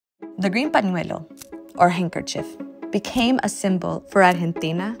The green pañuelo, or handkerchief, became a symbol for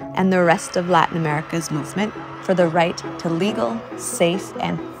Argentina and the rest of Latin America's movement for the right to legal, safe,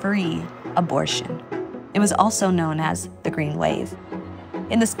 and free abortion. It was also known as the Green Wave.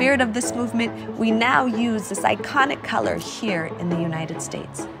 In the spirit of this movement, we now use this iconic color here in the United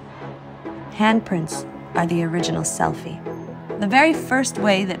States. Handprints are the original selfie, the very first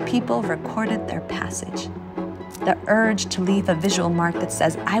way that people recorded their passage. The urge to leave a visual mark that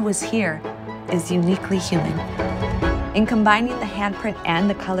says, "I was here," is uniquely human. In combining the handprint and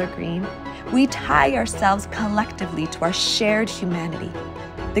the color green, we tie ourselves collectively to our shared humanity.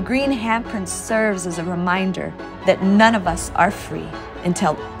 The green handprint serves as a reminder that none of us are free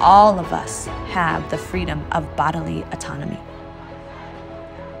until all of us have the freedom of bodily autonomy.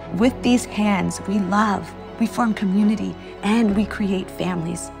 With these hands, we love, we form community, and we create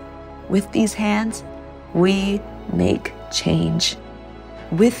families. With these hands, we make change.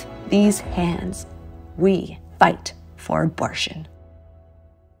 With these hands, we fight for abortion.